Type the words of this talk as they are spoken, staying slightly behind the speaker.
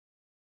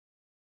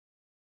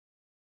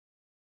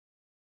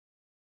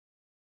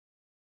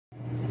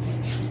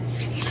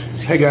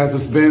Hey guys,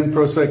 it's Ben,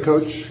 Pro Se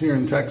Coach here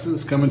in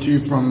Texas, coming to you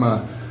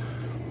from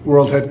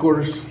World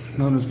Headquarters,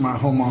 known as my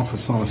home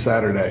office on a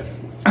Saturday.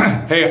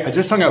 Hey, I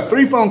just hung up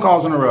 3 phone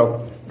calls in a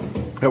row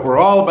that were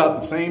all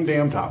about the same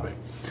damn topic.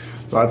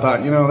 So I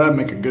thought, that'd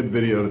make a good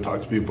video to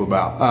talk to people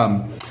about.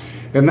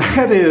 And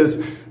that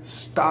is,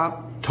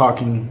 stop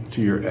talking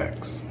to your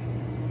ex.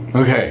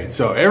 Okay,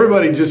 so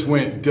everybody just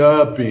went,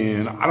 duh,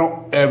 Ben, I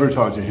don't ever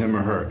talk to him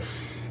or her.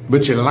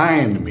 But you're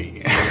lying to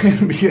me.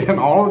 And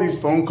all of these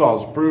phone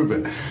calls prove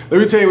it. Let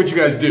me tell you what you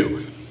guys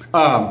do.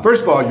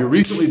 First of all, you're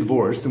recently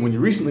divorced. And when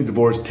you're recently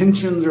divorced,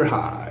 tensions are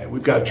high.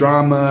 We've got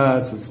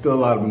drama. So it's still a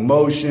lot of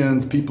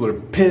emotions. People are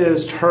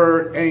pissed,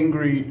 hurt,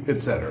 angry,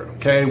 etc.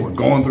 Okay? We're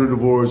going through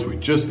divorce. We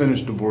just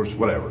finished divorce,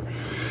 whatever.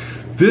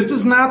 This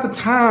is not the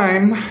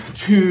time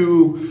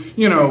to,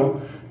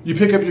 you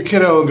pick up your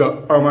kiddo and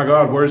go, oh my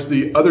God, where's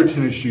the other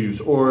tennis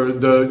shoes? Or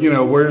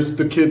where's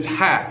the kid's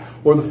hat?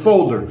 Or the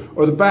folder?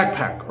 Or the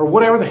backpack? Or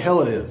whatever the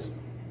hell it is.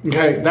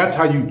 Okay, that's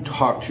how you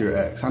talk to your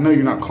ex. I know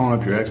you're not calling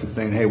up your ex and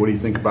saying, hey, what do you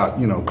think about,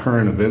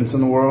 current events in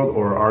the world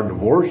or our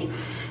divorce?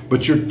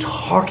 But you're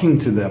talking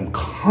to them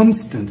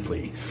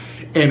constantly.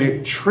 And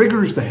it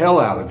triggers the hell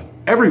out of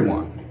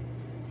everyone.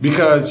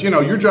 Because,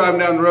 you're driving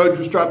down the road,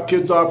 just drop the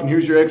kids off, and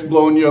here's your ex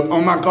blowing you up.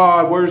 Oh my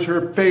God, where's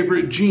her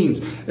favorite jeans?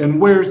 And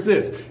where's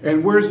this?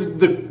 And where's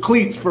the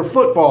cleats for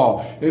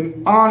football?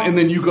 And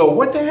then you go,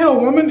 what the hell,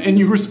 woman? And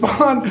you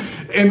respond,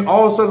 and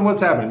all of a sudden, what's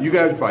happening? You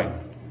guys are fighting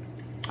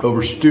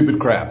over stupid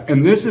crap.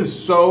 And this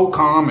is so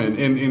common,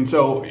 and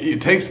so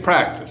it takes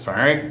practice, all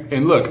right?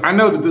 And look, I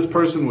know that this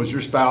person was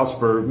your spouse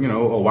for,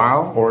 a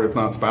while, or if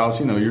not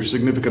spouse, your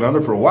significant other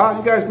for a while.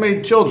 You guys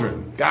made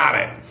children. Got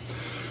it.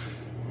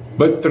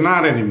 But they're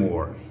not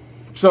anymore.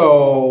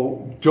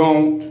 So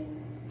don't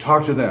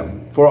talk to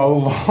them for a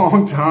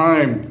long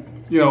time,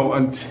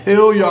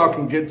 until y'all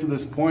can get to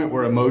this point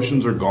where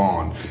emotions are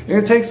gone. And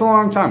it takes a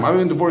long time. I've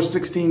been divorced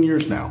 16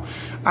 years now.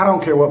 I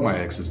don't care what my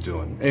ex is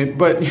doing.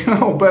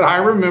 But I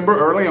remember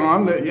early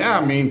on that,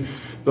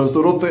 those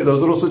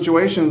little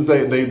situations,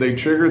 they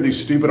trigger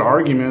these stupid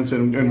arguments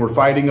and we're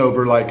fighting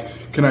over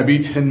like, can I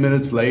be 10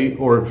 minutes late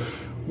or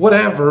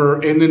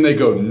whatever, and then they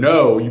go,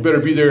 no, you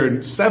better be there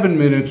in 7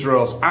 minutes or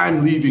else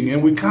I'm leaving,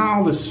 and we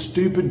call this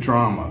stupid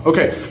drama.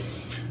 Okay,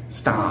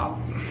 stop.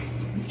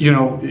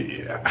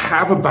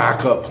 Have a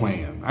backup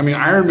plan.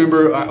 I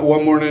remember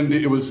one morning,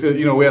 it was,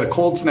 we had a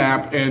cold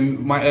snap, and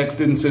my ex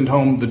didn't send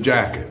home the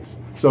jackets.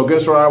 So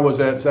guess where I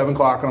was at 7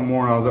 o'clock in the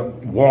morning? I was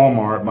at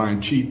Walmart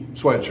buying cheap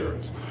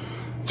sweatshirts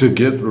to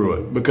get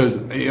through it,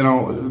 because,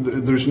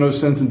 there's no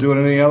sense in doing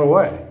it any other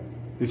way.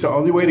 It's the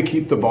only way to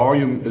keep the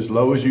volume as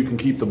low as you can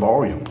keep the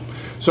volume.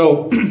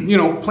 So,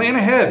 plan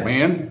ahead,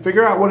 man.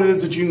 Figure out what it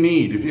is that you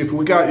need. If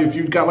you've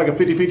got like a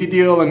 50-50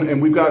 deal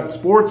and we've got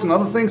sports and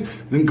other things,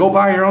 then go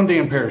buy your own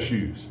damn pair of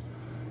shoes,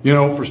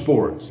 for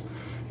sports.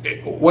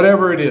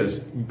 Whatever it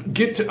is.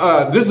 This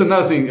is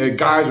another thing.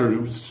 Guys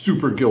are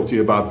super guilty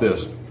about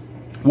this.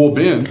 Well,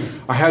 Ben,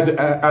 I had to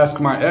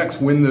ask my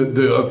ex when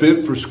the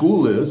event for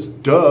school is.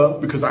 Duh,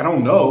 because I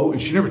don't know.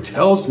 And she never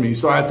tells me,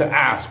 so I have to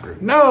ask her.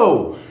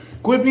 No.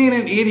 Quit being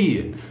an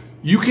idiot.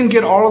 You can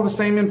get all of the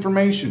same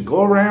information.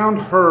 Go around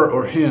her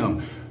or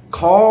him.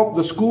 Call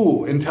the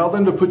school and tell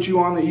them to put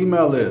you on the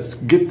email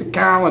list. Get the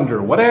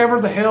calendar.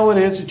 Whatever the hell it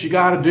is that you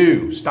got to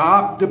do.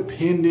 Stop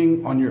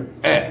depending on your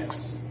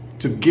ex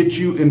to get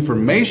you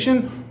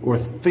information or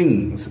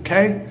things,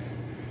 okay?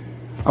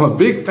 I'm a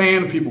big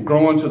fan of people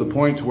growing to the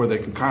point to where they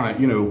can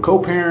kind of,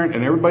 co-parent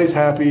and everybody's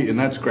happy, and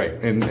that's great.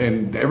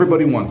 And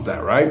everybody wants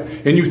that, right?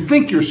 And you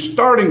think you're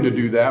starting to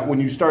do that when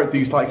you start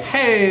these like,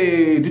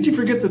 hey, did you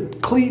forget the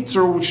cleats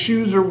or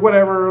shoes or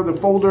whatever, the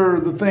folder,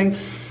 or the thing?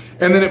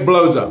 And then it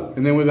blows up.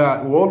 And then we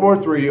got World War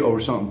III over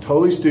something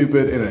totally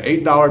stupid and an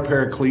 $8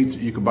 pair of cleats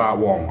that you could buy at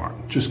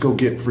Walmart. Just go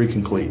get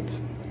freaking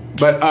cleats.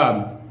 But,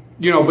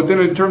 but then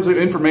in terms of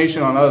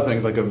information on other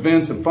things like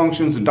events and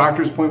functions and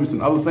doctor's appointments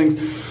and other things,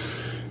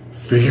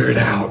 figure it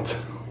out.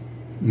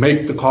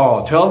 Make the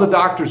call. Tell the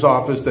doctor's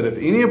office that if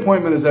any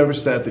appointment is ever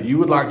set that you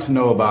would like to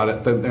know about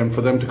it, and for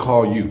them to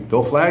call you.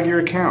 They'll flag your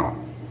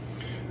account.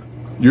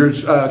 Your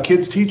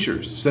kids'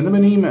 teachers, send them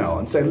an email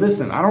and say,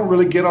 listen, I don't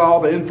really get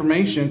all the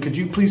information. Could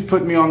you please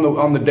put me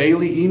on the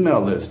daily email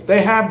list?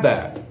 They have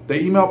that. They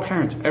email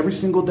parents every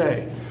single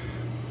day.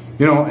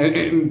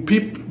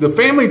 The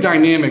family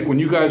dynamic when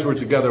you guys were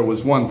together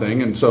was one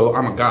thing, and so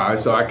I'm a guy,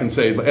 so I can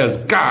say, as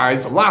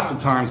guys, lots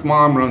of times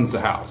mom runs the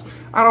house.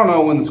 I don't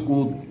know when the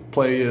school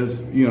play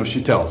is,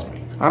 she tells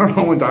me. I don't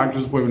know when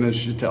doctor's appointment is,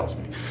 she tells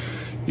me.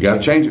 You got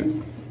to change it.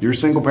 You're a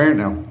single parent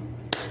now.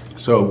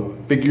 So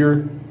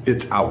figure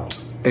it out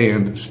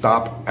and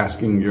stop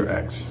asking your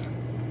ex.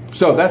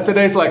 So that's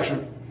today's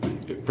lecture.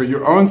 For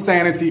your own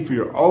sanity, for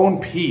your own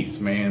peace,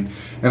 man.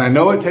 And I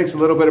know it takes a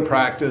little bit of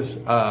practice,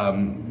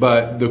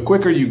 but the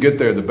quicker you get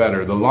there, the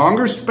better. The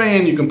longer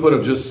span you can put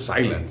of just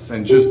silence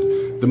and just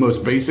the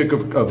most basic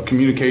of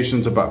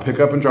communications about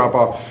pick up and drop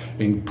off,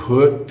 and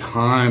put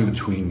time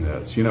between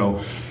this.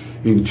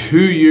 In 2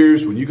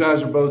 years, when you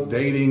guys are both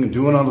dating and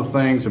doing other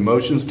things,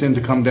 emotions tend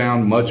to come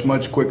down much,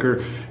 much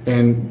quicker,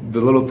 and the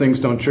little things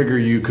don't trigger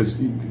you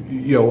because,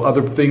 you know,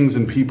 other things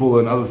and people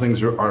and other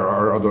things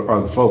are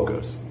the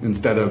focus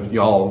instead of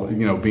y'all,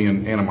 you know,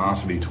 being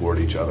animosity toward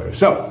each other.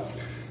 So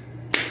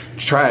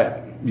try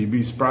it. You'd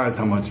be surprised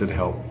how much it'd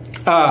help.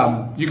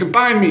 You can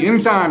find me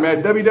anytime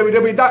at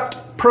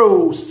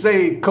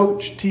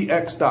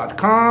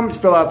www.prosaycoachtx.com.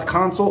 Fill out the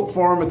consult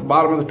form at the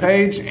bottom of the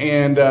page,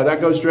 and that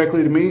goes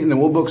directly to me, and then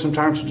we'll book some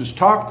time to just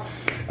talk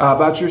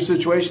about your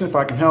situation. If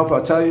I can help,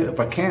 I'll tell you. If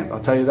I can't, I'll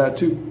tell you that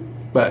too.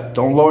 But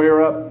don't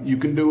lawyer up. You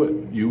can do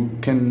it. You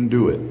can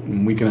do it,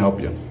 and we can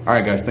help you. All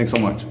right, guys. Thanks so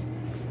much.